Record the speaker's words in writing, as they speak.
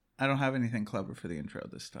I don't have anything clever for the intro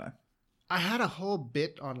this time. I had a whole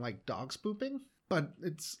bit on like dogs pooping, but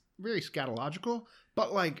it's very scatological.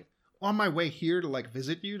 But like on my way here to like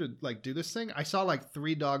visit you to like do this thing, I saw like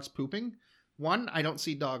 3 dogs pooping. One, I don't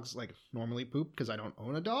see dogs like normally poop because I don't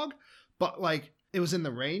own a dog, but like it was in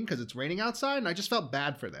the rain because it's raining outside, and I just felt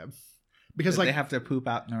bad for them because like they have to poop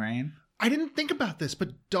out in the rain. I didn't think about this,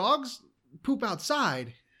 but dogs poop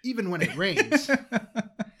outside even when it rains,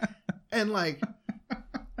 and like.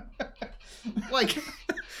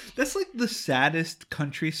 That's like the saddest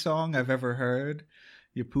country song I've ever heard.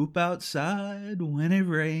 You poop outside when it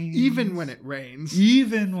rains. Even when it rains.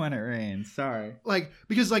 Even when it rains. Sorry. Like,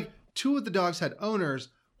 because like 2 of the dogs had owners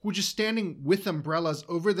who were just standing with umbrellas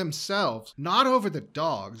over themselves, not over the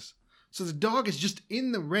dogs. So the dog is just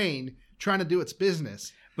in the rain trying to do its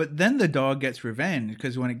business. But then the dog gets revenge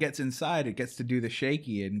because when it gets inside, it gets to do the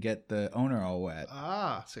shaky and get the owner all wet.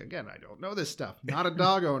 So again, I don't know this stuff. Not a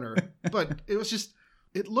dog owner. But it was just,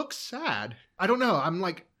 it looks sad. I don't know. I'm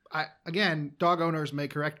like, again, dog owners may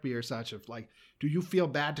correct me or such of like, do you feel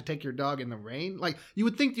bad to take your dog in the rain? Like, you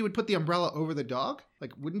would think you would put the umbrella over the dog.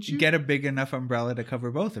 Like, wouldn't you? Get a big enough umbrella to cover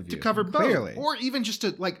both of you. To cover both. Clearly. Or even just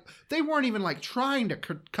to, like, they weren't even, like, trying to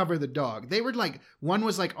cover the dog. They were, like, one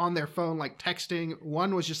was, like, on their phone, like, texting.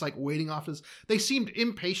 One was just, like, waiting off his. They seemed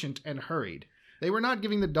impatient and hurried. They were not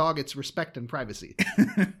giving the dog its respect and privacy.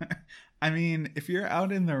 I mean, if you're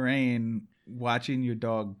out in the rain watching your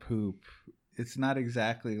dog poop, it's not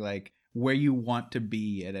exactly, like, where you want to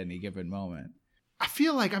be at any given moment. I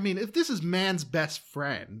feel like, I mean, if this is man's best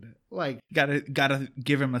friend, like... Gotta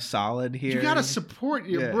give him a solid here. You gotta support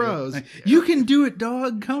your bros. Like, you can do it,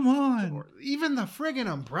 dog. Come on. Or even the friggin'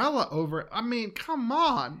 umbrella over it. I mean, come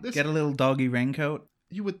on. Get a little doggy raincoat.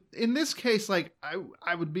 You would, in this case, like,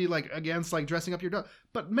 I would be, like, against, like, dressing up your dog.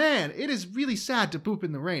 But, man, it is really sad to poop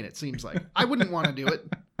in the rain, it seems like. I wouldn't want to do it.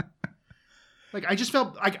 Like, I just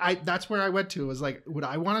felt, like, that's where I went to, was like, would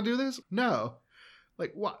I want to do this? No.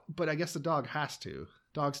 Like, what? But I guess the dog has to.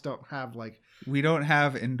 Dogs don't have, like... We don't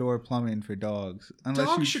have indoor plumbing for dogs.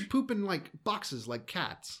 Dogs should poop in, like, boxes like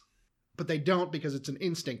cats. But they don't because it's an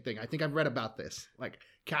instinct thing. I think I've read about this. Like,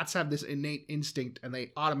 cats have this innate instinct and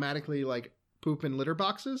they automatically, like, poop in litter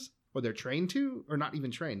boxes. Or they're trained to. Or not even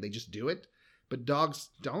trained. They just do it. But dogs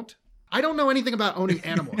don't. I don't know anything about owning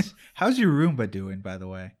animals. How's your Roomba doing, by the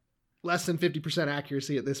way? Less than 50%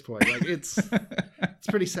 accuracy at this point. Like, it's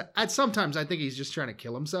pretty sad. Sometimes I think he's just trying to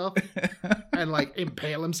kill himself and like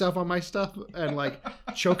impale himself on my stuff and like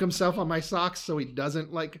choke himself on my socks so he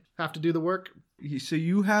doesn't like have to do the work. So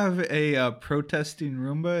you have a protesting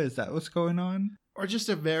Roomba? Is that what's going on? Or just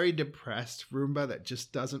a very depressed Roomba that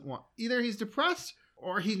just doesn't want... Either he's depressed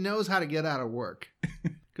or he knows how to get out of work.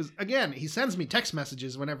 Because again, he sends me text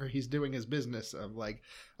messages whenever he's doing his business of like,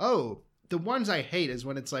 oh... The ones I hate is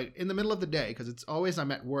when it's like in the middle of the day, because it's always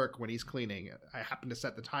I'm at work when he's cleaning. I happen to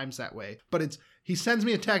set the times that way. But he sends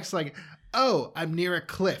me a text like, oh, I'm near a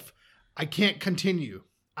cliff. I can't continue.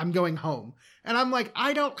 I'm going home. And I'm like,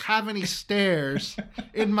 I don't have any stairs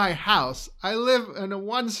in my house. I live in a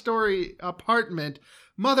 1-story apartment.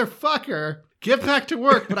 Motherfucker, get back to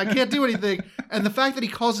work, but I can't do anything. And the fact that he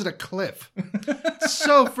calls it a cliff.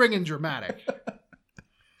 So friggin' dramatic.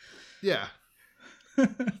 Yeah.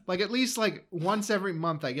 Like at least like once every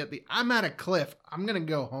month I get I'm at a cliff. I'm going to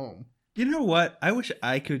go home. You know what? I wish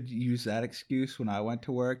I could use that excuse when I went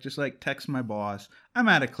to work. Just like text my boss. I'm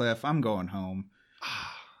at a cliff. I'm going home.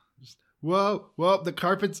 Whoa. The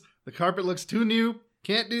carpet looks too new.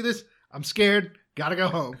 Can't do this. I'm scared. Gotta go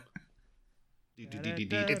home.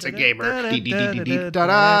 It's a gamer.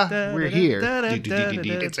 Da-da. We're here.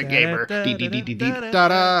 It's a gamer.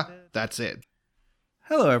 Da-da. That's it.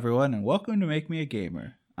 Hello, everyone, and welcome to Make Me a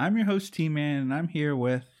Gamer. I'm your host, T-Man, and I'm here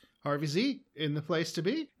with... Harvey Z, in the place to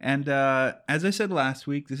be. And as I said last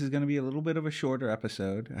week, this is going to be a little bit of a shorter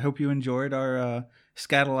episode. I hope you enjoyed our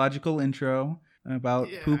scatological intro about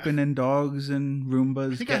pooping and dogs and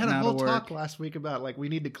Roombas. I think getting I had a out whole of work. talk last week about, like, we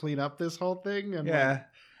need to clean up this whole thing. And,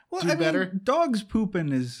 do better. Dogs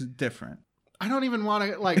pooping is different. I don't even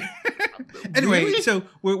want to, like... Anyway, really? So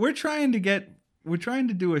we're trying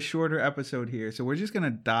to do a shorter episode here, so we're just going to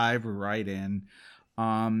dive right in.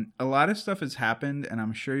 A lot of stuff has happened, and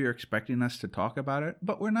I'm sure you're expecting us to talk about it,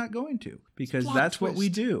 but we're not going to, because that's what we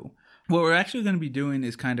do. What we're actually going to be doing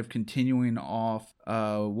is kind of continuing off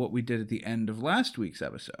what we did at the end of last week's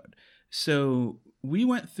episode. So we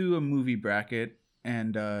went through a movie bracket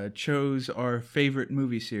and chose our favorite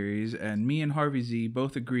movie series, and me and Harvey Z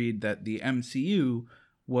both agreed that the MCU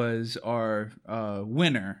was our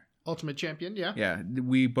winner. Ultimate Champion, yeah. Yeah,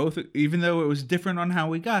 we both, even though it was different on how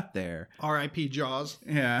we got there. R.I.P. Jaws.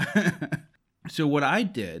 Yeah. So what I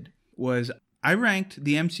did was I ranked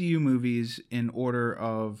the MCU movies in order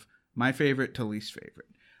of my favorite to least favorite.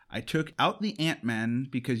 I took out the Ant-Man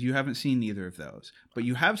because you haven't seen either of those, but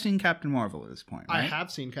you have seen Captain Marvel at this point, right? I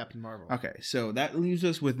have seen Captain Marvel. Okay, so that leaves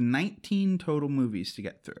us with 19 total movies to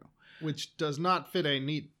get through. Which does not fit a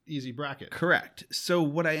neat, easy bracket. Correct. So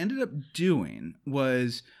what I ended up doing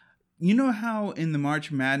was, you know how in the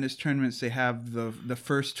March Madness tournaments they have the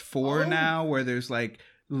first four now, where there's like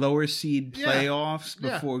lower seed playoffs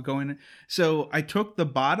before going. So I took the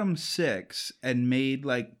bottom six and made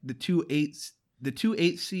like the two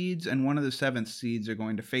eight seeds and one of the seventh seeds are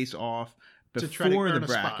going to face off before the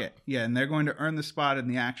bracket. Yeah, and they're going to earn the spot in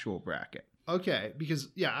the actual bracket. Okay, because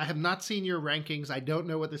I have not seen your rankings. I don't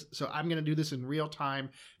know what this, so I'm going to do this in real time.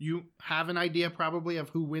 You have an idea probably of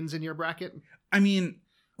who wins in your bracket? I mean,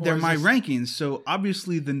 they're my rankings, so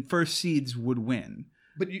obviously the first seeds would win.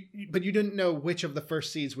 But you didn't know which of the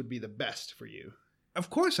first seeds would be the best for you. Of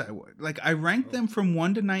course I would. Like, I ranked them from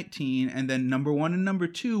 1 to 19, and then number 1 and number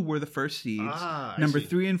 2 were the first seeds. Number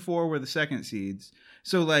 3 and 4 were the second seeds.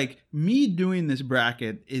 So, like, me doing this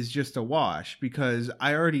bracket is just a wash because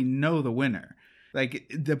I already know the winner. Like,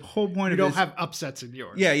 the whole point of this... You don't have upsets in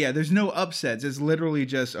yours. Yeah, there's no upsets. It's literally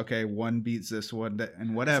just, okay, one beats this one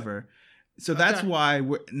and whatever. So that's why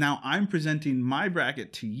now I'm presenting my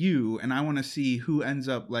bracket to you, and I want to see who ends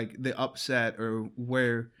up, like, the upset or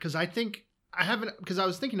where... Because I think... because I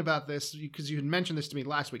was thinking about this because you had mentioned this to me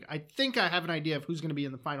last week. I think I have an idea of who's going to be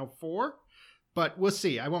in the final four, but we'll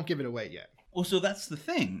see. I won't give it away yet. Well, so that's the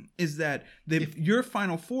thing, is that your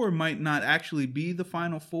final four might not actually be the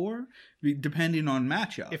final four, depending on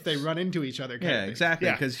matchups. If they run into each other. Yeah,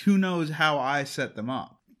 exactly, because who knows how I set them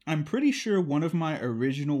up. I'm pretty sure one of my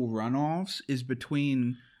original runoffs is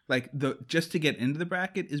between... Like, just to get into the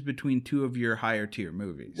bracket is between two of your higher tier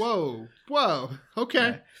movies. Whoa. Okay.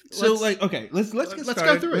 Yeah. So let's get started. Let's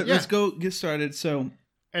go through it. Let's go get started. So,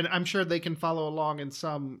 and I'm sure they can follow along in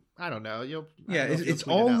some. I don't know.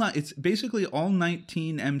 It's basically all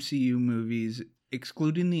 19 MCU movies,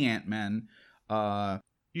 excluding the Ant-Man.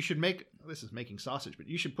 You should make. This is making sausage, but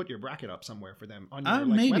you should put your bracket up somewhere for them on your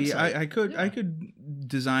maybe website. I could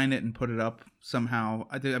design it and put it up somehow.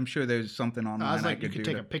 I'm sure there's something online. I was like, you could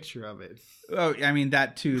take a picture of it. Oh, I mean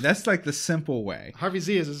that too. That's like the simple way. Harvey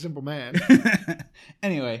Z is a simple man.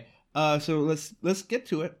 Anyway, so let's get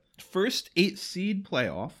to it. First 8 seed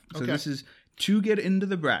playoff. So this is to get into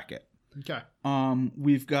the bracket. Okay.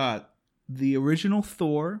 We've got the original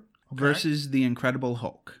Thor versus the Incredible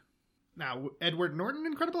Hulk. Now, Edward Norton,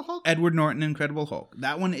 Incredible Hulk? Edward Norton, Incredible Hulk.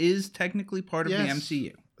 That one is technically part of the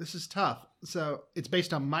MCU. This is tough. So, it's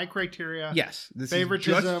based on my criteria. Yes. This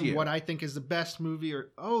favoritism, is just you. What I think is the best movie.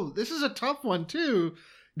 This is a tough one, too.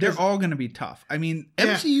 They're all going to be tough. I mean,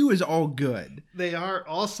 MCU is all good. They are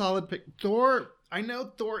all solid pick. Thor, I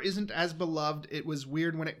know Thor isn't as beloved. It was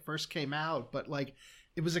weird when it first came out, but, like...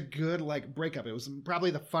 It was a good, like, breakup. It was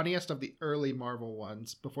probably the funniest of the early Marvel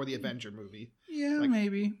ones before the Avenger movie. Yeah,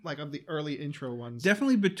 maybe. Like, of the early intro ones.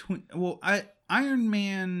 Definitely between... Well, Iron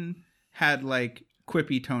Man had, like,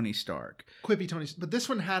 quippy Tony Stark. But this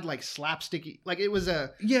one had, like, slapsticky... Like, it was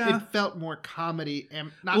a... Yeah. It felt more comedy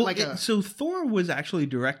and not So Thor was actually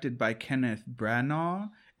directed by Kenneth Branagh,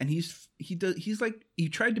 and he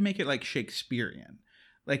tried to make it, like, Shakespearean.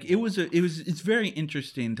 Like it's very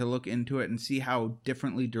interesting to look into it and see how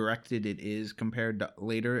differently directed it is compared to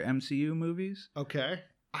later MCU movies. Okay.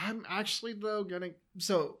 I'm actually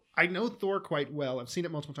so I know Thor quite well. I've seen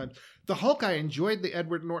it multiple times. The Hulk, I enjoyed the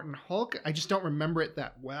Edward Norton Hulk. I just don't remember it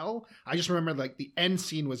that well. I just remember like the end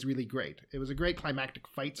scene was really great. It was a great climactic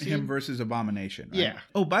fight scene. Him versus Abomination. Right? Yeah.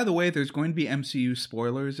 Oh, by the way, there's going to be MCU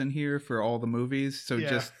spoilers in here for all the movies, so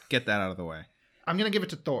just get that out of the way. I'm going to give it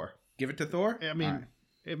to Thor. Give it to Thor? I mean...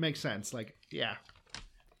 It makes sense. Like, yeah.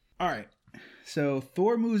 All right. So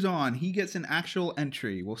Thor moves on. He gets an actual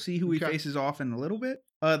entry. We'll see who he faces off in a little bit.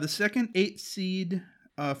 The second 8 seed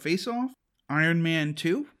face-off, Iron Man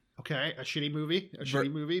 2. Okay, a shitty movie.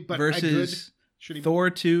 But versus a good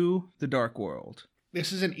Thor 2, The Dark World.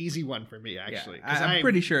 This is an easy one for me, actually. Yeah, I'm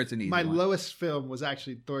pretty sure it's an easy one. My lowest film was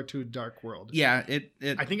actually Thor 2, Dark World. Yeah,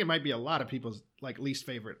 I think it might be a lot of people's like least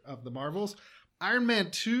favorite of the Marvels. Iron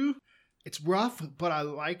Man 2... It's rough, but I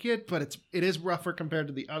like it. But it is rougher compared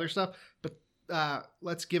to the other stuff. But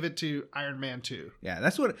let's give it to Iron Man 2. Yeah,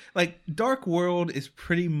 that's what... Like, Dark World is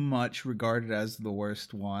pretty much regarded as the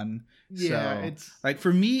worst one. Yeah, so, it's... Like,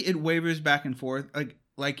 for me, it wavers back and forth.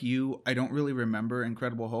 Like you, I don't really remember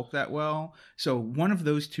Incredible Hulk that well. So one of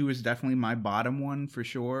those two is definitely my bottom one for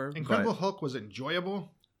sure. Incredible Hulk was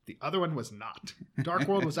enjoyable. The other one was not. Dark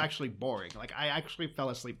World was actually boring. Like, I actually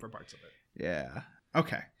fell asleep for parts of it. Yeah.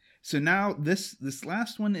 Okay. So now this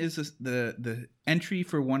last one is the entry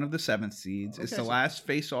for one of the 7th seeds. It's the last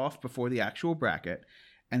face off before the actual bracket,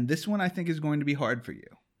 and this one I think is going to be hard for you.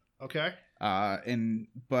 Okay.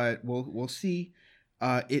 But we'll see.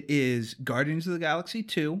 It is Guardians of the Galaxy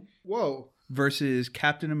 2. Whoa. Versus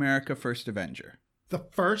Captain America: First Avenger. The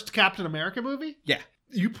first Captain America movie? Yeah.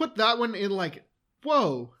 You put that one in like,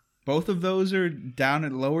 whoa. Both of those are down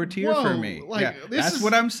at lower tier for me. Like, yeah, that's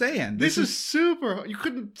what I'm saying. This is super. You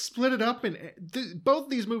couldn't split it up, and both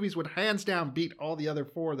these movies would hands down beat all the other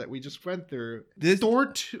 4 that we just went through. Thor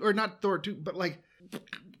 2, or not Thor 2, but like,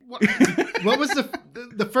 what was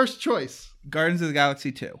the first choice? Guardians of the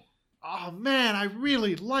Galaxy 2. Oh man, I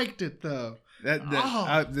really liked it though.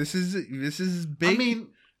 This is big. I mean,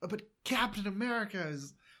 but Captain America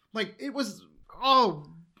is like, it was. Oh.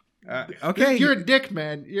 Okay, you're a dick,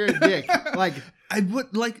 man. You're a dick. Like, I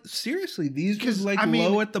would like, seriously, these was like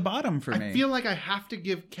low at the bottom for me. I feel like I have to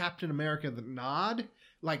give Captain America the nod.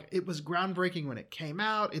 Like, it was groundbreaking when it came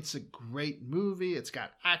out. It's a great movie. It's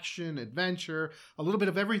got action, adventure, a little bit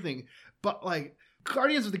of everything. But like,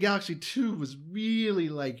 Guardians of the Galaxy 2 was really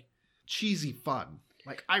like cheesy fun.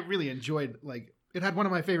 Like, I really enjoyed, like, it had one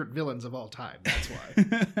of my favorite villains of all time. That's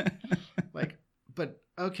why. Like, but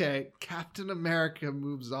okay, Captain America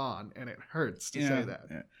moves on, and it hurts to say that.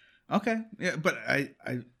 Yeah. Okay, yeah, but I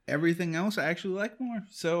everything else I actually like more.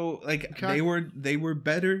 So like, they were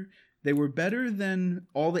better. They were better than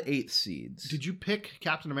all the 8th seeds. Did you pick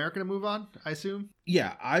Captain America to move on, I assume?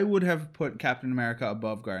 Yeah, I would have put Captain America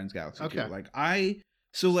above Guardians of the Galaxy 2. Okay.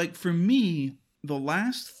 Like for me, the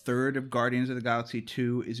last third of Guardians of the Galaxy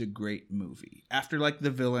 2 is a great movie. After like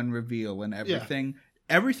the villain reveal and everything,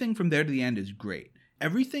 everything from there to the end is great.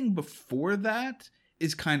 Everything before that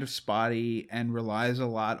is kind of spotty and relies a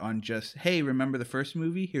lot on just, hey, remember the first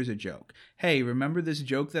movie? Here's a joke. Hey, remember this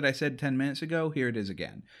joke that I said 10 minutes ago? Here it is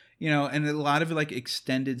again. You know, and a lot of like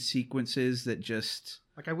extended sequences that just...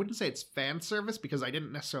 Like, I wouldn't say it's fan service because I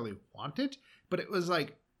didn't necessarily want it, but it was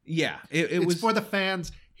like... Yeah, it was for the the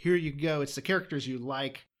fans. Here you go. It's the characters you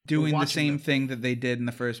like. Doing the same thing that they did in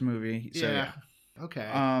the first movie. So, yeah. Okay.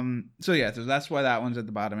 So that's why that one's at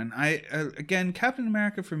the bottom. And I again, Captain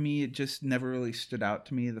America for me, it just never really stood out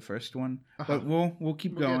to me, the first one. But we'll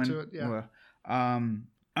keep going. Get to it, yeah. All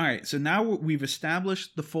right. So now we've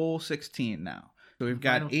established the full 16 now. So we've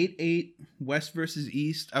got 8-8 West versus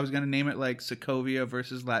East. I was gonna name it like Sokovia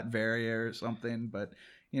versus Latveria or something, but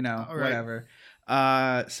you know, whatever.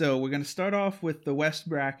 So we're gonna start off with the West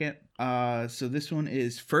bracket. So this one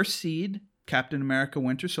is first seed Captain America: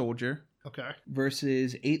 Winter Soldier. Okay.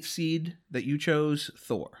 Versus 8th seed that you chose,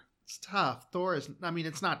 Thor. It's tough. Thor is, I mean,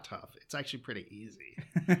 it's not tough. It's actually pretty easy.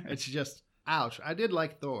 It's just, ouch. I did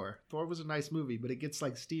like Thor. Thor was a nice movie, but it gets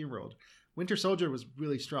like steamrolled. Winter Soldier was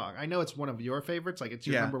really strong. I know it's one of your favorites. Like, it's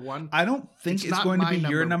your number one. I don't think it's going to be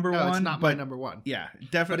your number one. No, it's not my number one. Yeah,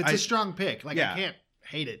 definitely. But it's a strong pick. Like, I can't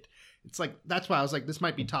hate it. It's like, that's why I was like, this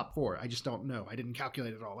might be top 4. I just don't know. I didn't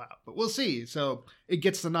calculate it all out, but we'll see. So it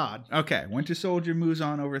gets the nod. Okay. Winter Soldier moves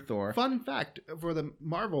on over Thor. Fun fact for the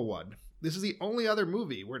Marvel one. This is the only other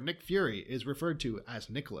movie where Nick Fury is referred to as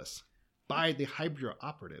Nicholas by the Hydra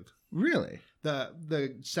operative. Really?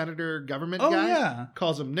 The senator government guy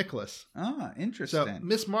calls him Nicholas. Ah, interesting. So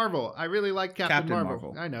Miss Marvel. I really like Captain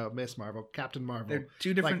Marvel. I know, Miss Marvel. Captain Marvel. They're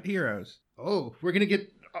two different heroes. Oh, we're going to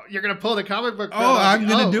get... You're going to pull the comic book. Oh, I'm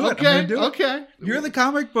going to do it. Okay, I'm gonna do it. Okay. You're the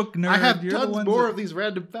comic book nerd. I have tons more of these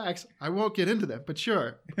random facts. I won't get into them, but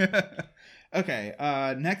sure. Okay.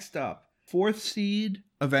 Next up, 4th seed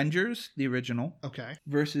Avengers, the original. Okay.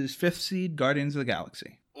 Versus 5th seed Guardians of the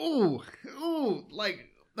Galaxy. Ooh, like,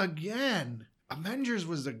 again, Avengers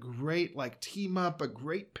was a great, like, team up, a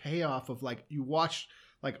great payoff of, like, you watch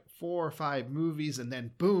like 4 or 5 movies and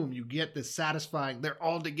then boom, you get this satisfying, they're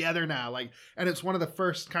all together now, like, and it's one of the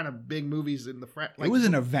first kind of big movies in the like, it was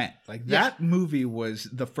an event, like that movie was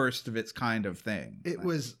the first of its kind of thing. It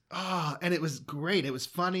was and it was great. It was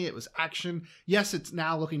funny, it was action. Yes, it's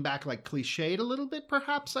now looking back like cliched a little bit,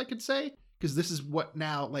 perhaps I could say, because this is what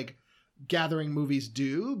now like gathering movies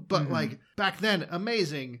do, but like back then,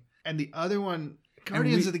 amazing. And the other one,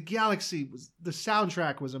 Guardians of the Galaxy, was the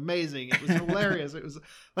soundtrack was amazing. It was hilarious. It was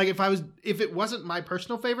like if it wasn't my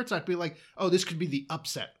personal favorites, I'd be like, oh, this could be the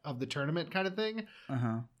upset of the tournament kind of thing.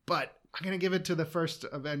 But I'm gonna give it to the first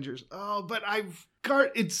Avengers. Oh, but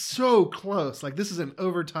it's so close. Like, this is an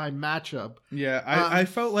overtime matchup. Yeah, I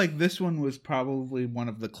felt like this one was probably one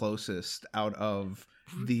of the closest out of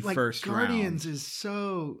the like, first Guardians round. Is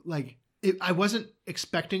so like I wasn't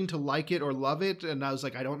expecting to like it or love it, and I was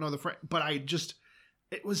like, I don't know but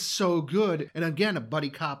it was so good. And again, not buddy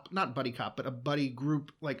cop, but a buddy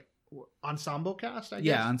group, like ensemble cast, I guess.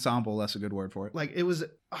 Yeah, ensemble, that's a good word for it. Like it was,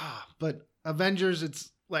 but Avengers,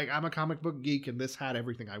 it's like I'm a comic book geek and this had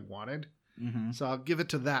everything I wanted. Mm-hmm. So I'll give it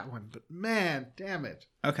to that one. But man, damn it.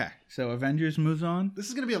 Okay, so Avengers moves on. This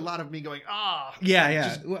is going to be a lot of me going,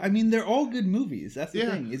 Yeah. Well, I mean, they're all good movies. That's the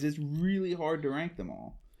Yeah. thing, is it's really hard to rank them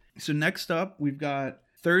all. So next up, we've got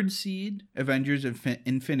third seed Avengers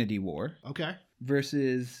Infinity War Okay.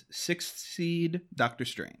 versus sixth seed Doctor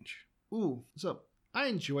Strange. Ooh, so I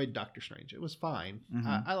enjoyed Doctor Strange. It was fine.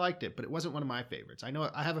 Mhm. I liked it, but it wasn't one of my favorites. I know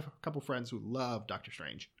I have a couple friends who love Doctor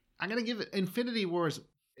Strange. I'm going to give it Infinity Wars.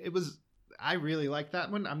 I really like that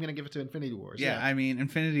one. I'm going to give it to Infinity Wars. Yeah, I mean,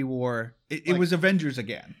 Infinity War, it Like- was Avengers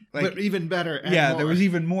again. but even better. And yeah, more. there was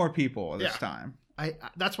even more people this Yeah. time.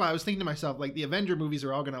 That's why I was thinking to myself, like the Avenger movies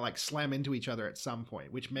are all going to like slam into each other at some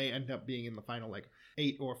point, which may end up being in the final like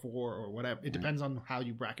 8 or 4 or whatever. It depends on how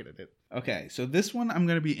you bracketed it. Okay, so this one I'm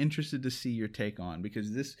going to be interested to see your take on,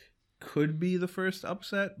 because this could be the first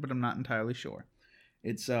upset, but I'm not entirely sure.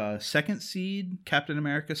 It's second seed Captain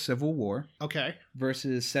America Civil War Okay.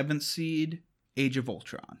 versus seventh seed Age of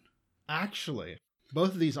Ultron. Actually, both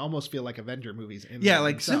of these almost feel like Avenger movies. Yeah,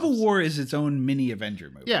 like themselves. Civil War is its own mini Avenger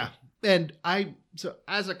movie. Yeah. And so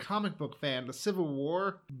as a comic book fan, the Civil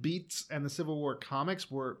War beats and the Civil War comics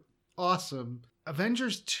were awesome.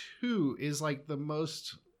 Avengers 2 is like the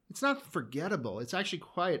most, it's not forgettable. It's actually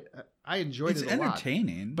quite, I enjoyed it's it a lot.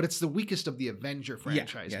 entertaining. But it's the weakest of the Avenger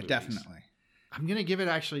franchise yeah, movies. definitely. I'm going to give it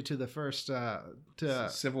actually to the first, to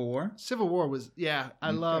Civil War? Civil War was, I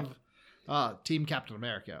Okay. love Team Captain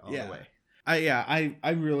America all the way. I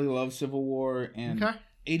really love Civil War, and Okay.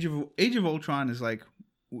 Age of Ultron is like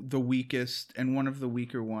the weakest and one of the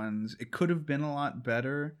weaker ones. It could have been a lot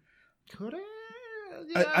better. Could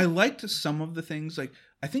it? I liked some of the things. Like,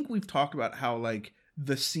 I think we've talked about how like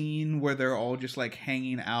the scene where they're all just like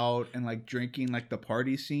hanging out and like drinking, like the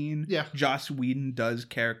party scene. Yeah. Joss Whedon does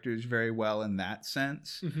characters very well in that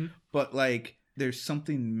sense, Mhm. but like there's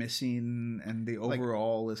something missing, and the Like,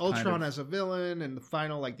 overall is Ultron kind of, as a villain, and the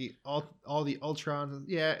final, like the all the Ultrons.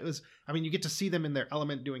 Yeah, it was. I mean, you get to see them in their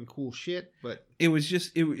element doing cool shit, but it was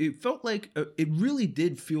just it felt like it really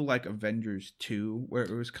did feel like Avengers 2, where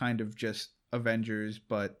it was kind of just Avengers,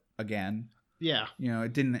 but again, yeah,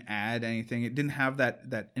 it didn't add anything. It didn't have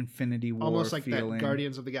that Infinity War almost like feeling. that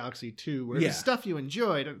Guardians of the Galaxy 2, where Yeah. it's stuff you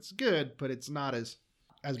enjoyed and it's good, but it's not as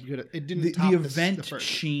good. It didn't. The top event the first.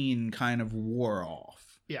 sheen kind of wore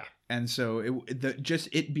off. Yeah. And so just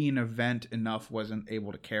it being event enough wasn't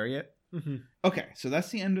able to carry it. Mm-hmm. Okay, so that's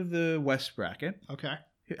the end of the West bracket. Okay.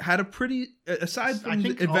 It had a pretty, aside I from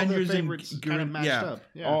think the all the Avengers favorites and kind of matched yeah, up.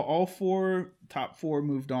 Yeah. all top four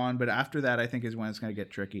moved on, but after that, I think is when it's going to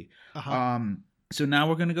get tricky. Uh-huh. So now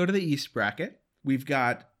we're going to go to the East bracket. We've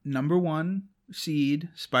got number 1 seed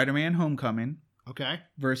Spider-Man: Homecoming Okay.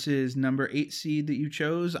 versus number 8 seed that you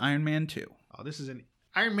chose, Iron Man 2. Oh, this is an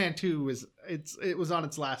Iron Man 2 it was on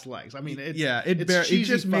its last legs. I mean, It it's cheesy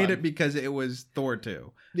just made fun. it because it was Thor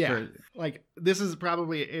 2. Yeah, like this is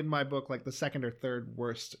probably in my book like the second or third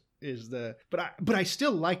worst is but I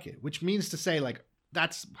still like it, which means to say like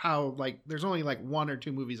that's how like there's only like 1 or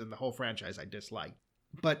 2 movies in the whole franchise I dislike.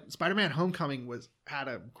 But Spider-Man: Homecoming had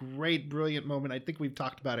a great, brilliant moment. I think we've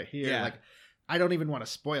talked about it here. Yeah. Like I don't even want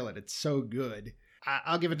to spoil it. It's so good.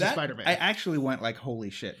 I'll give it to Spider-Man. I actually went like,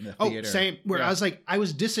 holy shit, in the theater. Same. Where Yeah. I was like, I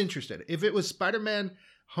was disinterested. If it was Spider-Man: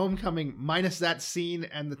 Homecoming minus that scene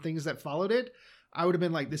and the things that followed it, I would have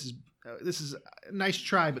been like, this is a nice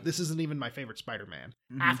try, but this isn't even my favorite Spider-Man.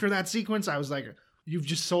 Mhm. After that sequence, I was like, you've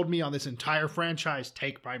just sold me on this entire franchise.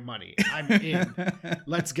 Take my money. I'm in.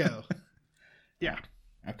 Let's go. Yeah.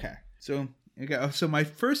 Okay. So my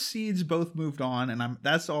first seeds both moved on, and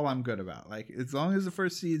that's all I'm good about. Like, as long as the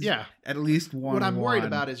first seeds, Yeah. at least one. What I'm worried won.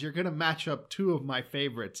 about is you're going to match up 2 of my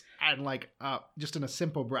favorites and like just in a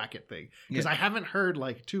simple bracket thing. Because Yeah. I haven't heard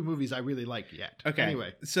like 2 movies I really like yet. Okay.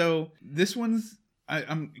 Anyway. So this one's.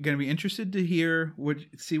 I'm going to be interested to hear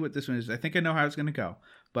see what this one is. I think I know how it's going to go.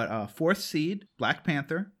 But fourth seed Black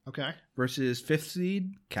Panther Okay. versus fifth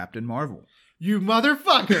seed Captain Marvel. You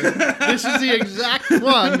motherfucker. This is the exact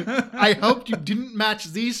one. I hoped you didn't match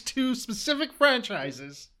these 2 specific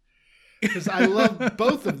franchises because I love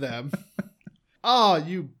both of them. Oh,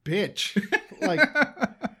 you bitch. Like,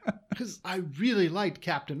 because I really liked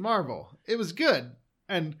Captain Marvel. It was good.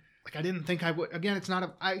 And like, I didn't think I would. Again, it's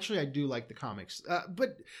not I do like the comics.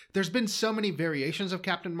 But there's been so many variations of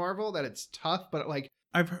Captain Marvel that it's tough. But like,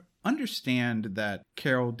 I've understand that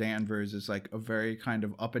Carol Danvers is like a very kind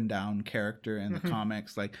of up and down character in the Mhm.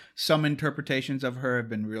 comics. Like, some interpretations of her have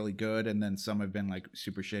been really good, and then some have been like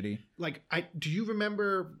super shitty. do you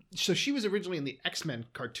remember? So she was originally in the X-Men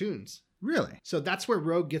cartoons. Really? So that's where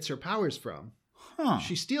Rogue gets her powers from. Huh.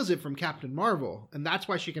 She steals it from Captain Marvel, and that's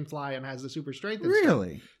why she can fly and has the super strength. And stuff.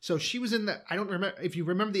 Really? So she was in the. I don't remember if you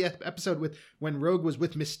remember the episode with when Rogue was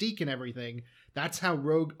with Mystique and everything. That's how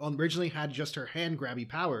Rogue originally had just her hand grabby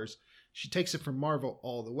powers. She takes it from Marvel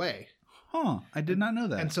all the way. Huh. I did not know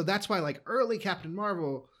that. And so that's why like early Captain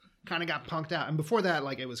Marvel kind of got punked out, and before that,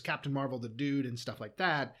 like it was Captain Marvel the dude and stuff like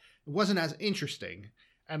that. It wasn't as interesting.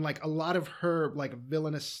 And like a lot of her like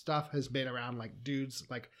villainous stuff has been around like dudes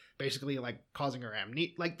like basically like causing her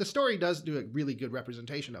amnesia. Like the story does do a really good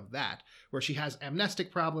representation of that, where she has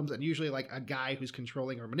amnestic problems and usually like a guy who's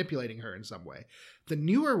controlling or manipulating her in some way. The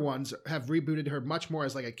newer ones have rebooted her much more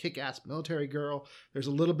as like a kick-ass military girl. There's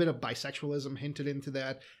a little bit of bisexualism hinted into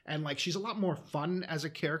that, and like she's a lot more fun as a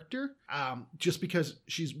character, just because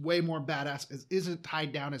she's way more badass. Isn't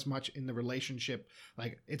tied down as much in the relationship.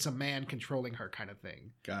 Like it's a man controlling her kind of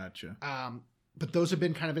thing. Gotcha. But those have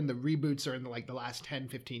been kind of in the reboots or in like the last 10,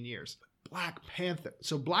 15 years. Black Panther.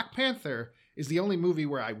 So Black Panther is the only movie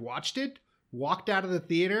where I watched it, walked out of the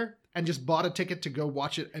theater, and just bought a ticket to go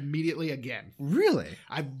watch it immediately again. Really?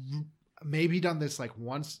 I've maybe done this like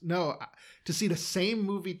once. No, to see the same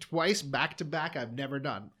movie twice back to back, I've never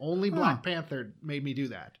done. Only Black Panther made me do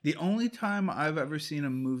that. The only time I've ever seen a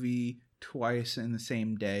movie twice in the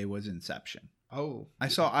same day was Inception. Oh. I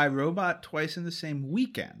saw iRobot twice in the same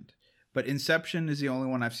weekend, but Inception is the only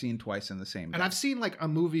one I've seen twice in the same day. And I've seen like a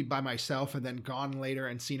movie by myself and then gone later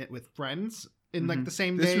and seen it with friends in like the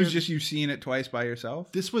same day. This was just you seeing it twice by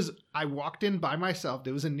yourself? This was, I walked in by myself.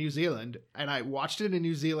 It was in New Zealand, and I watched it in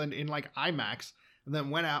New Zealand in like IMAX, and then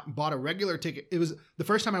went out and bought a regular ticket. It was the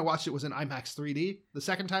first time I watched it was in IMAX 3D. The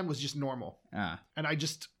second time was just normal. And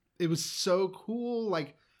it was so cool.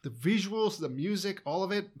 Like the visuals, the music, all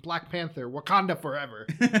of it. Black Panther, Wakanda forever.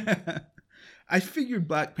 I figured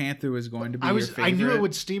Black Panther was going to be your favorite. I knew it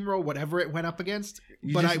would steamroll whatever it went up agast.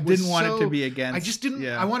 But I didn't want it to be against. I just didn't.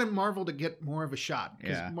 Yeah. I wanted Marvel to get more of a shot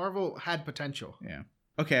because Marvel had potential. Yeah.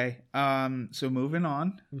 Okay. So moving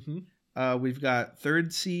on. Mm-hmm. We've got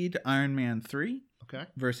third seed Iron Man 3. Okay.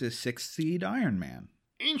 Versus sixth seed Iron Man.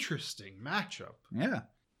 Interesting matchup. Yeah.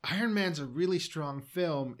 Iron Man's a really strong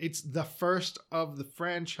film. It's the first of the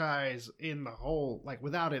franchise in the whole. Like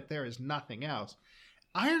without it, there is nothing else.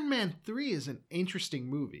 Iron Man 3 is an interesting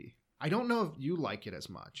movie. I don't know if you like it as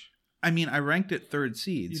much. I mean, I ranked it third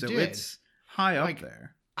seed, so it's high up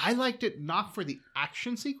there. I liked it not for the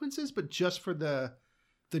action sequences, but just for the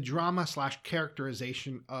drama /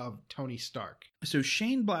 characterization of Tony Stark. So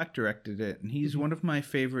Shane Black directed it, and he's one of my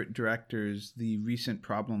favorite directors, the recent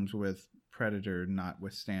problems with Predator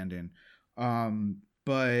notwithstanding.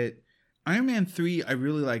 But Iron Man 3, I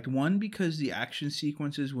really liked. One, because the action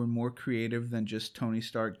sequences were more creative than just Tony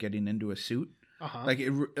Stark getting into a suit. Like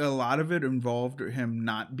a lot of it involved him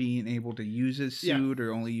not being able to use his suit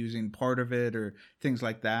or only using part of it or things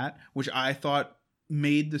like that, which I thought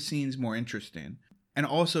made the scenes more interesting. And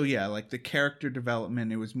also, like the character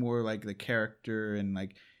development, it was more like the character and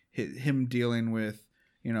like him dealing with,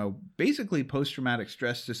 basically post-traumatic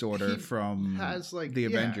stress disorder from the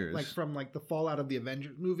Avengers. Like from like the fallout of the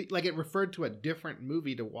Avengers movie. Like it referred to a different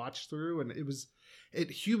movie to watch through, and it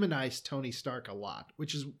humanized Tony Stark a lot,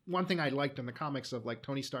 which is one thing I liked in the comics of like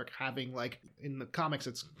Tony Stark having like in the comics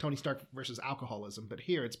it's Tony Stark versus alcoholism, but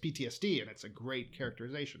here it's PTSD and it's a great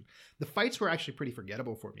characterization. The fights were actually pretty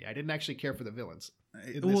forgettable for me. I didn't actually care for the villains.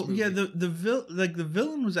 The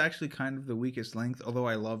villain was actually kind of the weakest link, although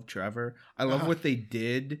I love Trevor. I love what they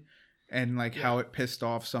did. And like how it pissed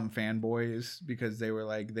off some fanboys because they were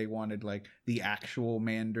like they wanted like the actual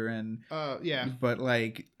Mandarin. But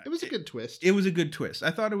like it was a good twist. It was a good twist.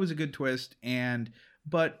 I thought it was a good twist,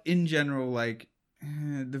 but in general, like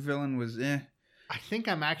the villain was I think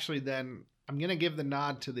I'm gonna give the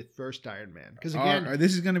nod to the first Iron Man because again,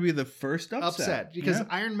 this is gonna be the first upset because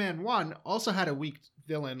Iron Man 1 also had a weak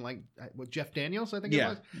villain like with Jeff Daniels, I think it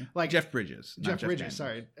was like Jeff Bridges.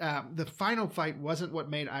 Sorry, the final fight wasn't what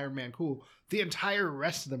made Iron Man cool. The entire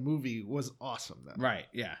rest of the movie was awesome, though. Right?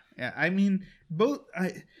 Yeah. I mean, both.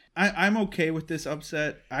 I'm okay with this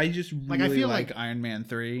upset. I just really I feel like Iron Man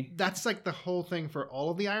 3. That's like the whole thing for all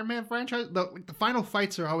of the Iron Man franchise. The final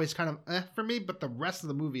fights are always kind of for me, but the rest of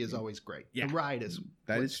the movie is always great. Yeah. The ride is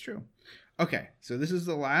true. Okay, so this is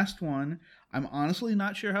the last one. I'm honestly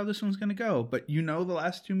not sure how this one's going to go, but the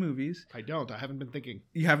last two movies. I don't. I haven't been thinking.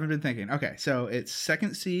 You haven't been thinking. Okay, so it's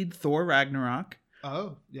second seed Thor Ragnarok.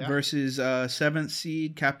 Oh, yeah. Versus seventh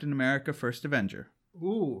seed Captain America First Avenger.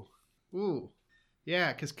 Ooh.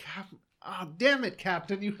 Yeah, because damn it,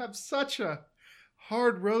 Captain. You have such a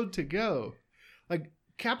hard road to go. Like,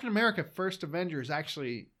 Captain America First Avenger is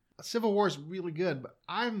actually... Civil War is really good, but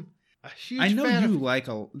I'm a huge I know fan you of, like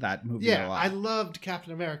that movie yeah, a lot. I loved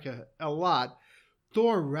Captain America a lot.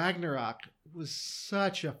 Thor Ragnarok was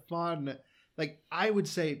such a fun, like, I would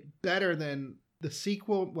say better than the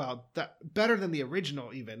sequel. Well, better than the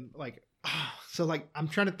original even. Like, so like, I'm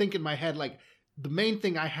trying to think in my head, like, the main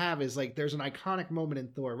thing I have is like, there's an iconic moment in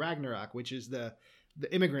Thor Ragnarok, which is the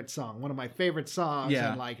immigrant song, one of my favorite songs. Yeah.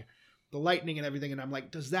 And like the lightning and everything. And I'm like,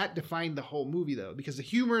 does that define the whole movie though? Because the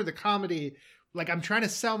humor, the comedy, like, I'm trying to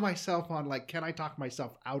sell myself on, like, can I talk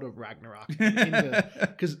myself out of Ragnarok?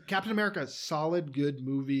 Because Captain America, solid, good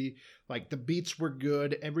movie. Like, the beats were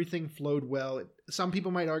good. Everything flowed well. Some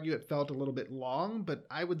people might argue it felt a little bit long, but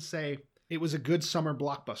I would say it was a good summer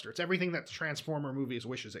blockbuster. It's everything that Transformer movies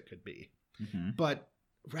wishes it could be. Mm-hmm. But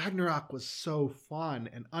Ragnarok was so fun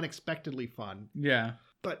and unexpectedly fun. Yeah.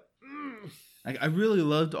 But I really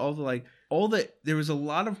loved there was a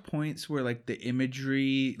lot of points where like the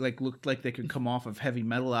imagery like looked like they could come off of heavy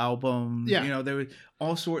metal albums. Yeah. You know, there was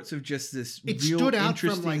all sorts of just this It real stood out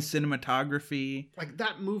interesting from, like, cinematography. like,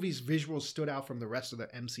 that movie's visuals stood out from the rest of the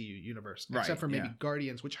MCU universe, Right, except for maybe yeah.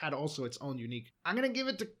 Guardians, which had also its own unique. I'm gonna give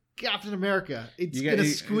it to Captain America. It's You gonna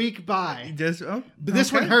squeak by. But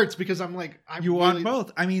this one hurts because I'm like, You want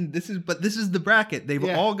both. I mean, this is the bracket. They've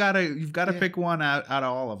Yeah. all got to. You've got to Yeah. pick one out of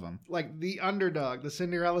all of them. like the underdog, the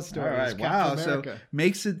Cinderella story. All right. is Wow. Captain So America.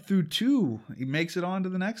 makes it through 2. He makes it on to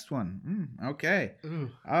the next one. Okay.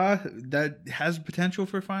 Ooh. That has potential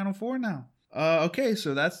for Final Four now. Okay,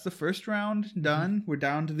 so that's the first round done. Mm-hmm. We're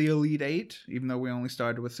down to the Elite 8, even though we only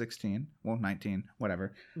started with 16. Well, 19,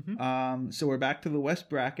 whatever. Mhm. So we're back to the West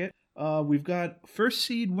bracket. We've got first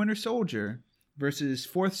seed Winter Soldier versus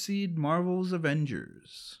 4th seed Marvel's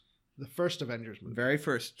Avengers. The first Avengers movie Very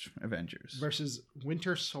first Avengers. versus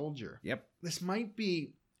Winter Soldier. Yep. This might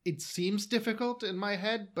be. It seems difficult in my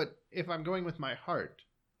head, but if I'm going with my heart,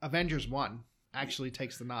 Avengers 1 actually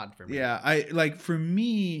takes the nod for me. Yeah, for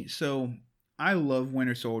me, so I love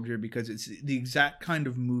Winter Soldier because it's the exact kind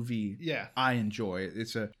of movie Yeah. I enjoy.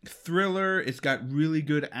 It's a thriller. It's got really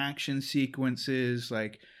good action sequences.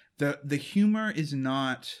 Like the humor is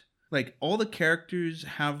not like all the characters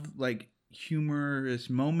have like humorous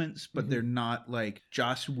moments, but they're not like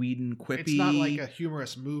Joss Whedon quippy. It's not like a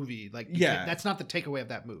humorous movie. Like, Yeah. that's not the takeaway of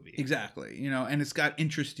that movie. Exactly, and it's got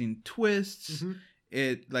interesting twists. Mhm.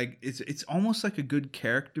 It's almost like a good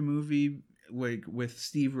character movie, like with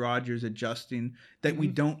Steve Rogers adjusting that we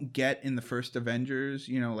don't get in the first Avengers.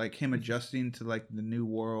 Like him adjusting to like the new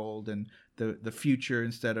world and the future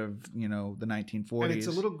instead of the 1940s. And it's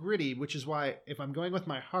a little gritty, which is why if I'm going with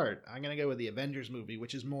my heart, I'm going to go with the Avengers movie,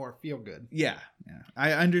 which is more feel good. Yeah.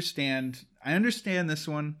 I understand this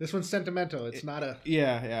one. This one's sentimental. It's not a.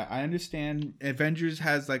 Yeah. I understand. Avengers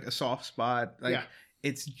has like a soft spot. Like Yeah.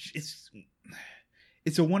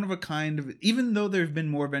 it's a one of a kind of. Even though there have been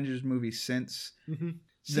more Avengers movies since,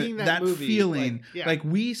 Seeing that movie, feeling, like, like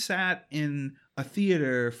we sat in a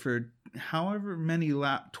theater for however many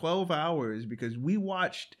 12 hours because we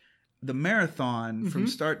watched the marathon from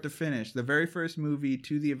start to finish, the very first movie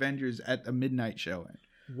to the Avengers at a midnight showing.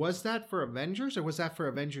 Was that for Avengers or was that for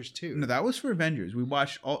Avengers 2? No, that was for Avengers. We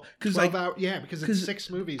watched all because 12 hour, yeah, because it's 6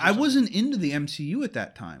 movies. or I something. wasn't into the MCU at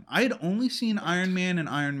that time. I had only seen Iron Man and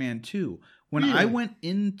Iron Man 2. When I Really? went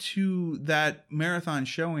into that marathon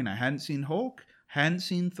showing, I hadn't seen Hulk, hadn't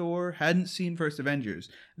seen Thor, hadn't seen First Avengers.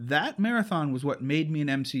 That marathon was what made me an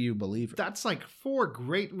MCU believer. That's like 4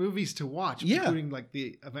 great movies to watch, Yeah. including like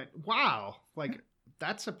the event. Wow, like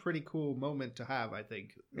that's a pretty cool moment to have, I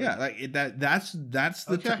think. Yeah, like that's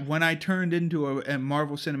the Okay. when I turned into a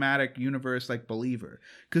Marvel Cinematic Universe like believer,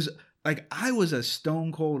 because like I was a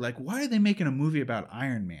stone cold like, why are they making a movie about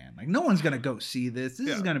Iron Man? Like no one's gonna go see this. This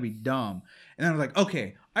is gonna be dumb. And I was like,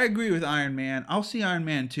 okay, I agree with Iron Man. I'll see Iron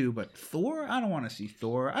Man 2, but Thor, I don't want to see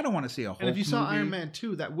Thor. I don't want to see a Hulk And if you saw movie. Iron Man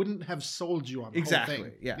 2, that wouldn't have sold you on the Exactly. whole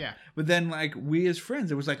thing. Yeah. But then like we as friends,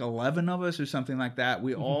 there was like 11 of us or something like that.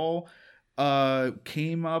 We all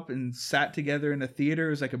came up and sat together in a theater.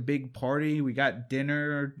 It was like a big party. We got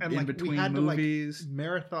dinner And in like between we had movies. to like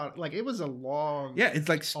marathon. Like it was a long. Yeah, it's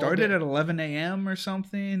like started day. at 11 a.m. or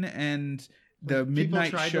something, and the midnight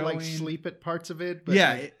people tried showing. to like sleep at parts of it. But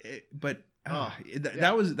Yeah, like,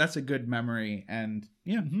 that's a good memory, and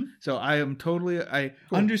yeah. Mhm. So I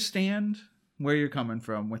Cool. understand where you're coming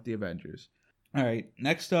from with the Avengers. All right,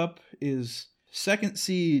 next up is second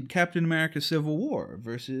seed Captain America: Civil War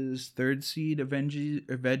versus third seed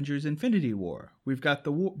Avengers: Infinity War. We've got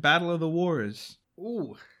the Battle of the Wars.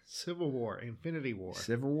 ooh, Civil War, Infinity War.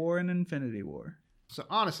 Civil War and Infinity War. So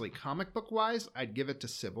honestly, comic book wise, I'd give it to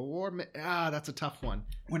Civil War. That's a tough one.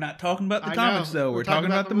 We're not talking about the I comics know. though. We're talking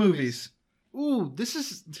about the movies. Ooh, this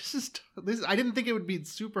is I didn't think it would be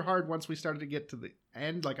super hard once we started to get to the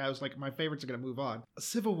end. Like I was like, my favorites are gonna move on.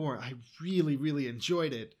 Civil War, I really, really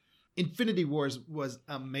enjoyed it. Infinity Wars was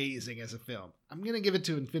amazing as a film. I'm gonna give it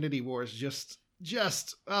to Infinity Wars just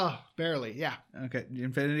barely. Yeah. Okay,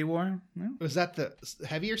 Infinity War. No? Was that the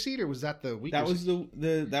heavier seed or was that the weaker? That was seed?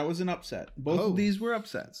 that was an upset. Both of these were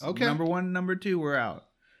upsets. Okay. Number 1 and number 2 were out.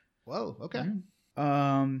 Whoa. Okay.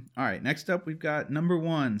 All right. Next up, we've got number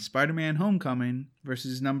 1, Spider-Man: Homecoming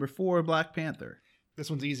versus number 4, Black Panther. This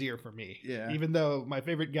one's easier for me. Yeah. Even though my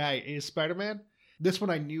favorite guy is Spider-Man, this one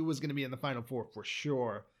I knew was going to be in the final 4 for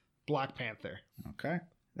sure. Black Panther. Okay,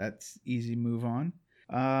 that's easy. Move on.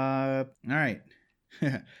 All right.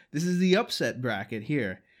 This is the upset bracket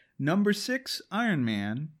here. Number 6, Iron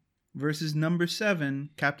Man versus number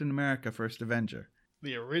 7, Captain America: First Avenger.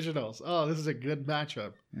 The originals. Oh, this is a good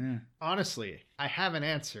matchup. Yeah. Honestly, I have an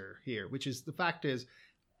answer here, which is the fact is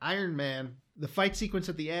Iron Man, the fight sequence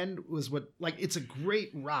at the end was it's a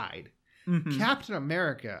great ride. Mhm. Captain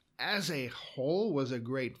America as a whole was a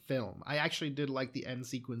great film. I actually did like the end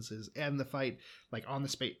sequences and the fight, like on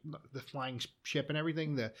the flying ship and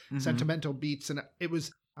everything, the Mhm. sentimental beats. And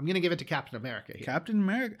I'm going to give it to Captain America here. Captain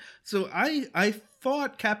America. So I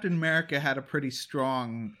thought Captain America had a pretty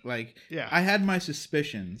strong, Yeah. I had my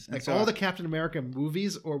suspicions. And Like so all the Captain America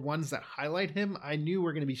movies or ones that highlight him, I knew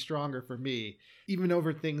were going to be stronger for me, even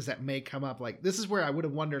over things that may come up. Like this is where I would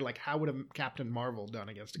have wondered, like, how would a Captain Marvel done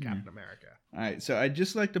against a Captain America? All right, so I'd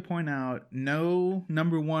just like to point out, no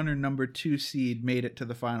number 1 or number 2 seed made it to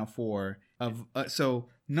the final 4 of. So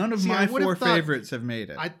none of my 4 favorites have made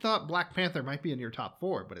it. I thought Black Panther might be in your top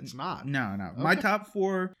 4, but it's not. No. Okay. My top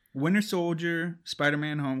 4: Winter Soldier,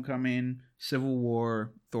 Spider-Man: Homecoming, Civil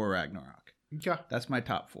War, Thor: Ragnarok. Okay. That's my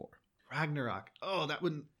top 4. Ragnarok. Oh, that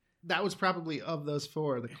was probably of those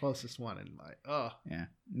 4 the closest one in my. Oh, Yeah,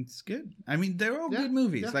 it's good. I mean, they're all Yeah, good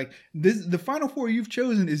movies. yeah. Like the final 4 you've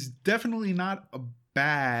chosen is definitely not a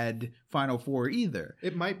bad final 4 either.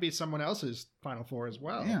 it might be someone else's final 4 as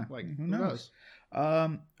well. Yeah, Like who who knows? knows?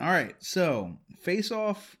 All right, so face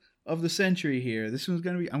off of the century here. This one's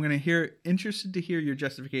gonna be. I'm interested to hear your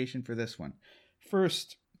justification for this one.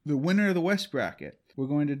 First, the winner of the West bracket. We're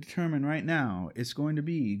going to determine right now. It's going to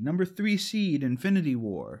be number 3 seed Infinity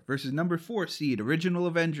War versus number 4 seed Original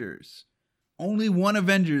Avengers. Only one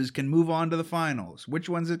Avengers can move on to the finals. Which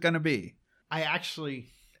one's it gonna be?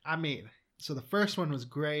 So the first one was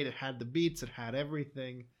great. It had the beats. It had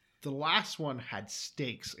everything. The last one had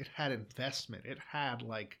stakes. It had investment. It had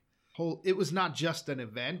it was not just an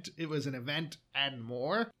event. It was an event and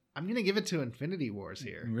more. I'm going to give it to Infinity Wars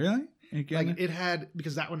here. Really? It had,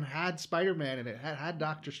 because that one had Spider-Man and it had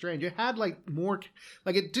Doctor Strange. It had more,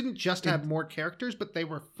 it didn't just have more characters, but they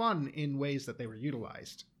were fun in ways that they were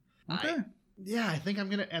utilized. Okay. I think I'm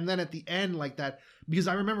going to, and then at the end because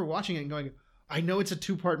I remember watching it and going, I know it's a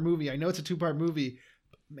 2-part movie.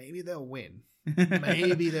 But maybe they'll win.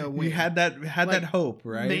 Maybe they'll win. You had that hope,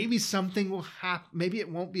 right? Maybe something will happen. Maybe it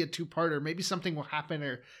won't be a 2-parter. Maybe something will happen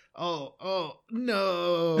or, oh,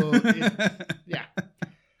 no. Yeah.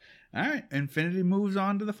 All right. Infinity moves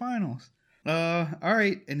on to the finals. All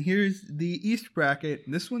right. And here's the East bracket.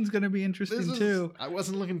 This one's going to be interesting too. I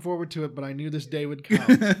wasn't looking forward to it, but I knew this day would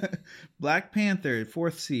come. Black Panther,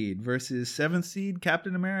 4th seed versus 7th seed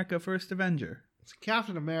Captain America: First Avenger. It's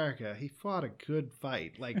Captain America. He fought a good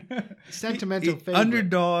fight. Sentimental favorite.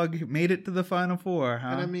 Underdog made it to the final 4, huh?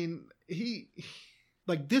 And I mean,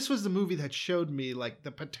 this was the movie that showed me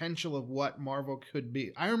the potential of what Marvel could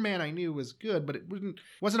be. Iron Man I knew was good, but it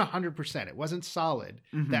wasn't 100%. It wasn't solid.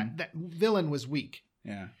 Mhm. That villain was weak.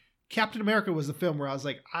 Yeah. Captain America was the film where I was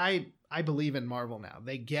like, I believe in Marvel now.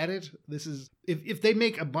 They get it. This is if they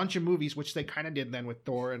make a bunch of movies, which they kind of did then with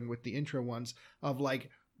Thor and with the intro ones of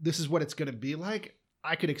this is what it's going to be like,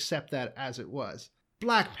 I could accept that as it was.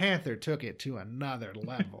 Black Panther took it to another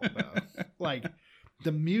level though.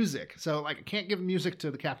 The music. So I can't give music to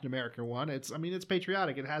the Captain America one. It's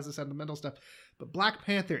patriotic. It has the sentimental stuff. But Black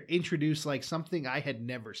Panther introduced something I had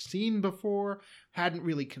never seen before, hadn't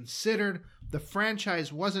really considered. The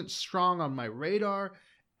franchise wasn't strong on my radar,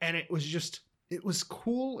 and it was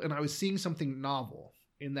cool, and I was seeing something novel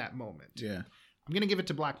in that moment. Yeah. I'm going to give it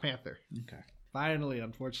to Black Panther. Okay. Finally,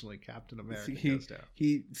 unfortunately, Captain America goes down.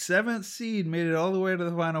 He 7th seed made it all the way to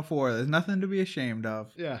the final 4. There's nothing to be ashamed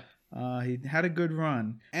of. Yeah. He had a good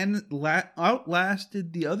run and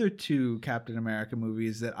outlasted the other 2 Captain America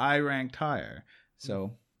movies that I ranked higher.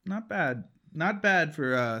 So not bad. Not bad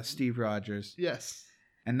for Steve Rogers. Yes.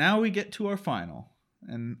 And now we get to our final.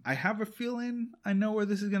 And I have a feeling I know where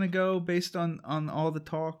this is going to go based on all the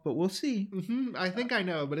talk, but we'll see. Mm-hmm. I think I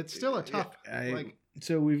know, but it's still a tough.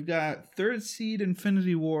 So we've got third seed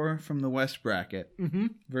Infinity War from the West bracket Mm-hmm.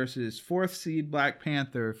 versus fourth seed Black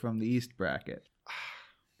Panther from the East bracket.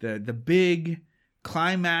 The big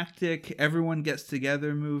climactic everyone gets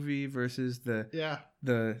together movie versus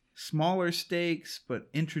the smaller stakes but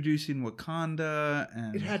introducing Wakanda,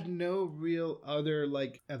 and It had no real other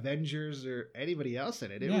like Avengers or anybody else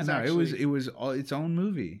in it. it was all its own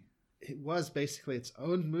movie. It was basically its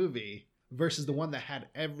own movie versus the one that had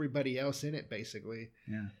everybody else in it, basically.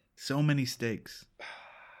 Yeah. So many stakes.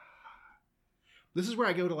 This is where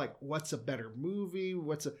I go to like, what's a better movie?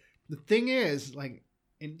 The thing is, like,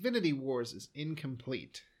 Infinity Wars is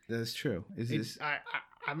incomplete. That's true.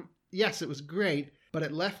 Yes, it was great, but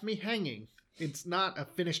it left me hanging. It's not a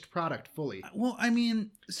finished product fully. Well, I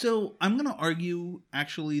mean, so I'm going to argue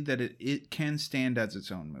actually that it can stand as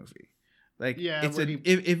its own movie. Like, Yeah, it's where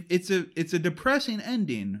it's a depressing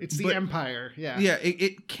ending. It's the but- Empire, yeah. Yeah,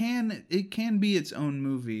 it can be its own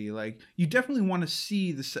movie. Like, you definitely want to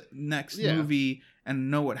see the next Yeah. movie and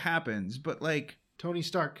know what happens. But like, Tony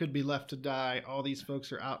Stark could be left to die. All these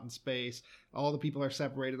folks are out in space. All the people are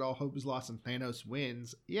separated. All hope is lost, and Thanos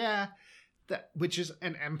wins. Yeah, which is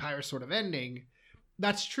an Empire sort of ending.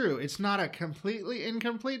 That's true. It's not a completely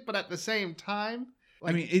incomplete, but at the same time,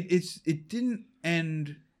 I mean, it didn't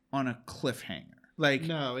end on a cliffhanger. Like,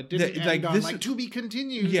 no, it didn't end like on this- like to be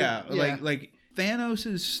continued. yeah, like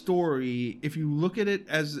Thanos' story, if you look at it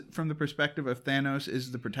as from the perspective of Thanos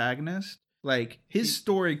is the protagonist, like his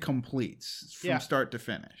story completes from Yeah. start to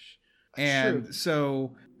finish. That's And true.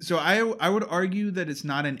 so I would argue that it's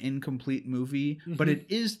not an incomplete movie, but Mhm. it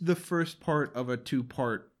is the first part of a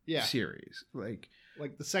 2-part Yeah. series. Like,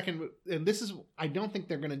 the second, and this is, I don't think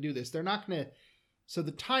they're going to do this. They're not going to. So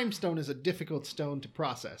the time stone is a difficult stone to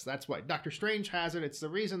process. That's why Doctor Strange has it. It's the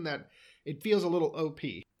reason that it feels a little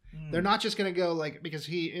OP. They're not just going to go like, because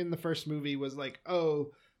he in the first movie was like,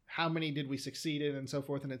 oh, how many did we succeed in and so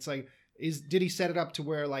forth. And it's like, did he set it up to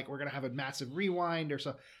where like we're going to have a massive rewind or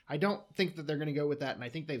so? I don't think that they're going to go with that. And I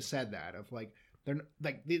think they've said that of like, they're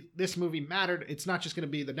like this movie mattered. It's not just going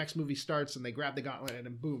to be the next movie starts and they grab the gauntlet and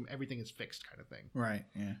then boom, everything is fixed kind of thing. right,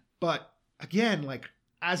 yeah. But again, like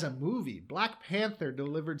as a movie, Black Panther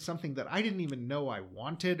delivered something that I didn't even know I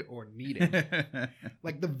wanted or needed.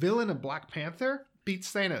 Like the villain of Black Panther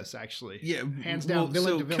beats Thanos, actually. Yeah, Hands down,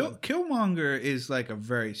 villain to villain. Killmonger is like a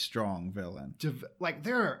very strong villain. Like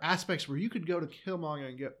there are aspects where you could go to Killmonger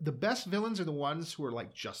and go, the best villains are the ones who are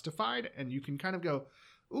like justified, and you can kind of go,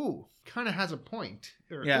 ooh, kind of has a point.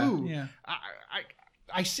 Or, Yeah, ooh, yeah.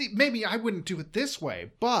 I see, maybe I wouldn't do it this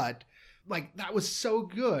way, but like that was so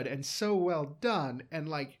good and so well done. And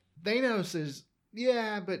like Thanos is,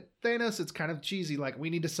 yeah, but Thanos, it's kind of cheesy. Like, we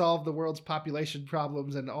need to solve the world's population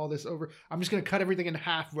problems and all this over. I'm just going to cut everything in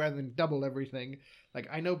half rather than double everything. Like,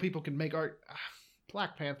 I know people can make art.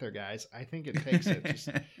 Black Panther, guys. I think it takes it just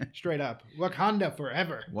straight up. Wakanda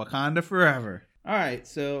forever. Wakanda forever. All right,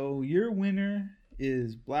 so your winner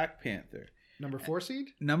is Black Panther. Number 4 seed?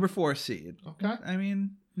 Number 4 seed. Okay. I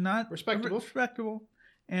mean, not Respectable. Respectable.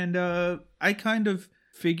 And I kind of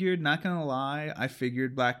figured, not gonna lie, I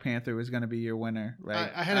figured Black Panther was gonna be your winner.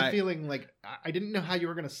 Like, I had a feeling like I didn't know how you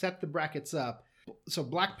were going to set the brackets up. So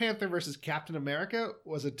Black Panther versus Captain America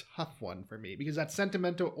was a tough one for me because that's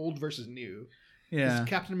sentimental old versus new. Yeah. 'Cause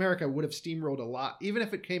Captain America would have steamrolled a lot, even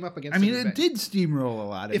if it came up against. I mean, it did steamroll a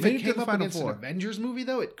lot. If made it to came the up Final against an Four. Avengers movie,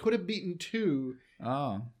 though, it could have beaten 2.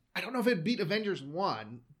 Oh. I don't know if it beat Avengers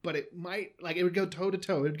 1, but it might, like, it would go toe to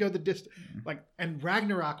toe. It would go the distance. Like, and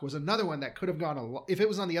Ragnarok was another one that could have gone a lot. If it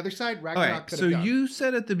was on the other side, All Ragnarok right. could So have gone. you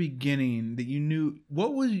said at the beginning that you knew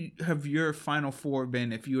what would have your Final Four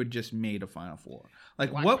been if you had just made a Final Four?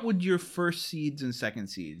 Like, what would your first seeds and second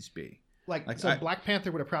seeds be? Black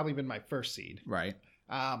Panther would have probably been my first seed. Right.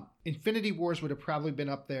 Infinity Wars would have probably been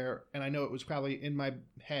up there, and I know it was probably in my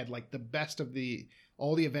head like the best of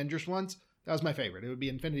all the Avengers ones. That was my favorite. It would be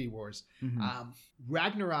Infinity Wars. Mhm.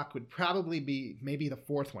 Ragnarok would probably be maybe the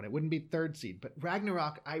 4th one. It wouldn't be 3rd seed, but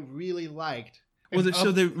Ragnarok I really liked. Well,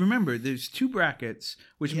 And remember, there's 2 brackets,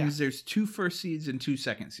 which Yeah. means there's 2 first seeds and 2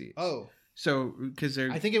 second seeds. oh, So, because they're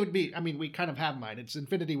I think it would be. I mean, we kind of have mine. It's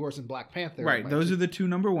Infinity Wars and Black Panther. right. Those are the 2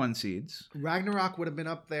 number 1 seeds. Ragnarok would have been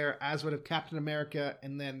up there, as would have Captain America,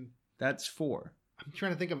 and then That's 4. I'm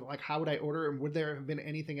trying to think of like how would I order, and would there have been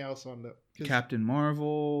anything else on the 'cause Captain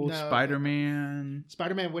Marvel, No. Spider-Man,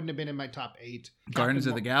 Spider-Man wouldn't have been in my top 8. Guardians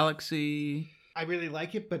Captain of the Mar- Galaxy. I really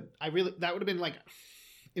like it, but that would have been like,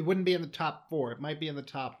 it wouldn't be in the top 4. It might be in the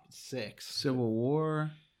top 6. Civil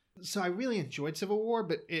War. So I really enjoyed Civil War,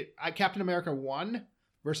 but Captain America 1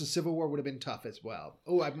 versus Civil War would have been tough as well.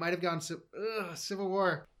 Oh, I might have gone Civil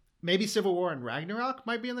War. Maybe Civil War and Ragnarok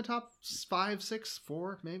might be in the top 5, 6,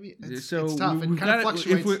 4, maybe. It's tough. It we've kind of gotta-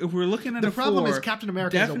 fluctuates. If we're looking at The a problem is four, Captain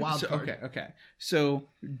America is a wild so- card. Okay. So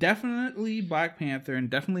definitely Black Panther and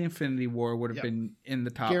definitely Infinity War would have Yep. been in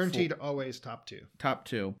the top Guaranteed always top 2. top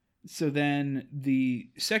 2. So then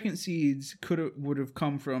the second seeds would have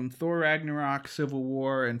come from Thor Ragnarok, Civil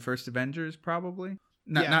War, and First Avengers, probably.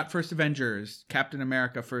 Not First Avengers, Captain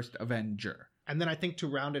America, First Avenger. And then I think to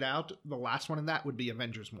round it out, the last one in that would be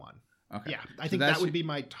Avengers 1. Okay. Yeah, I So think that's that would be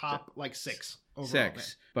my top 6 overall.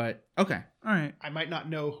 6. But okay, all right. I might not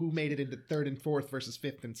know who made it into 3rd and 4th versus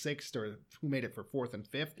 5th and 6th, or who made it for 4th and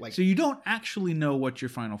 5th. Like, So you don't actually know what your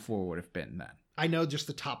final 4 would have been then. I know just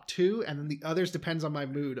the top 2, and then the others depends on my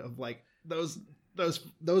mood of like those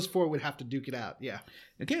 4 would have to duke it out. Yeah.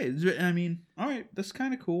 Okay, I mean, all right, that's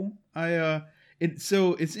kind of cool.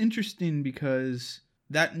 It's interesting because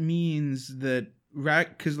that means that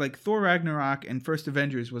because like Thor Ragnarok and First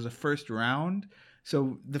Avengers was a first round,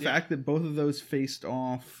 so the fact that both of those faced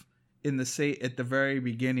off in at the very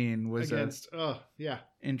beginning was against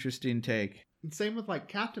interesting take. And same with like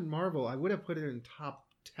Captain Marvel. I would have put it in top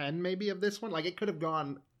 10 maybe of this one. Like it could have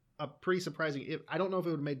gone a pretty surprising. I don't know if it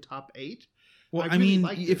would have made top 8. Well, I really mean,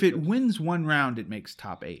 liked if it, it wins one round, it makes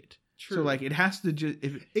top 8. True. So like it has to just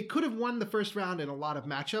it could have won the first round in a lot of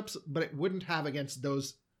matchups, but it wouldn't have against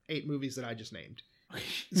those 8 movies that I just named.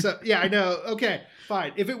 So yeah, I know. Okay,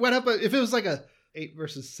 fine. If it went up, if it was like a 8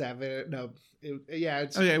 versus 7, no,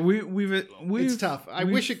 it's okay. We've it's tough. I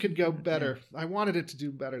wish it could go better. Yeah. I wanted it to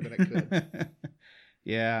do better than it could.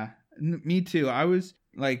 Yeah, me too. I was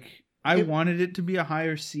like, I wanted it to be a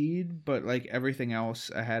higher seed, but like everything else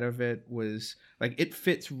ahead of it was like it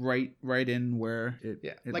fits right in where it.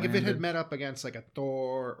 Yeah, it like landed. if it had met up against like a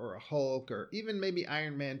Thor or a Hulk or even maybe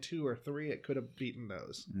Iron Man 2 or 3, it could have beaten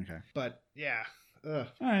those. Okay, but yeah. Ugh.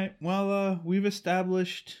 All right. Well, we've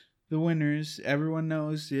established the winners. Everyone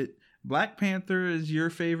knows it. Black Panther is your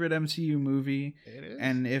favorite MCU movie. It is.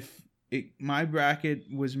 And if my bracket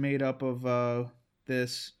was made up of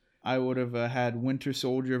this, I would have had Winter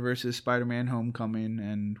Soldier versus Spider-Man Homecoming,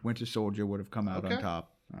 and Winter Soldier would have come out on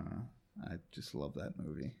top. I just love that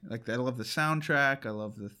movie. Like, I love the soundtrack. I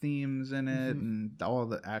love the themes in it and all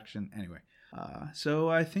the action. Anyway, so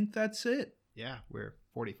I think that's it. Yeah, we're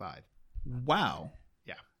 45. Wow.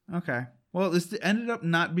 Yeah. Okay. Well, this ended up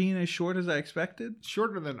not being as short as I expected.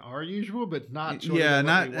 Shorter than our usual, but not shorter than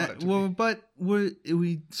what we want it to be. But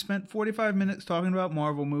we spent 45 minutes talking about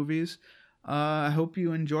Marvel movies. I hope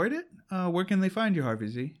you enjoyed it. Where can they find you, Harvey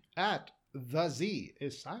Z? At the Z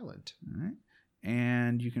is silent. All right.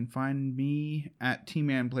 And you can find me at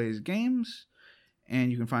T-Man Plays Games.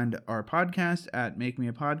 And you can find our podcast at Make Me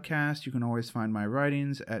a Podcast. You can always find my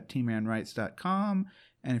writings at tmanwrites.com.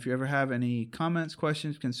 And if you ever have any comments,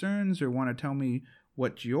 questions, concerns, or want to tell me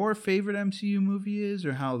what your favorite MCU movie is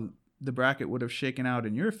or how the bracket would have shaken out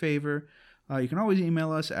in your favor, you can always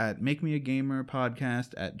email us at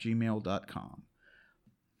makemeagamerpodcast@gmail.com.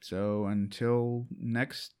 So until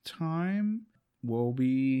next time,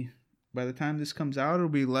 by the time this comes out, it'll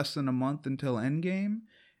be less than a month until Endgame.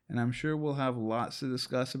 And I'm sure we'll have lots to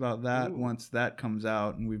discuss about that once that comes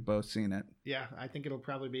out and we've both seen it. Yeah, I think it'll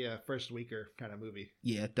probably be a first weeker kind of movie.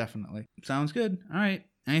 Yeah, definitely. Sounds good. All right.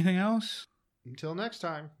 Anything else? Until next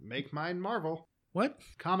time, make mine Marvel. What?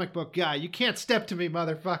 Comic book guy, you can't step to me,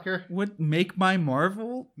 motherfucker. What? Make my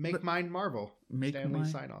Marvel? Make mine Marvel. Stanley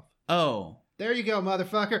sign off. Oh. There you go,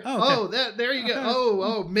 motherfucker. Oh, okay. There you go.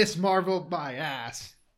 Oh, Miss Marvel, my ass.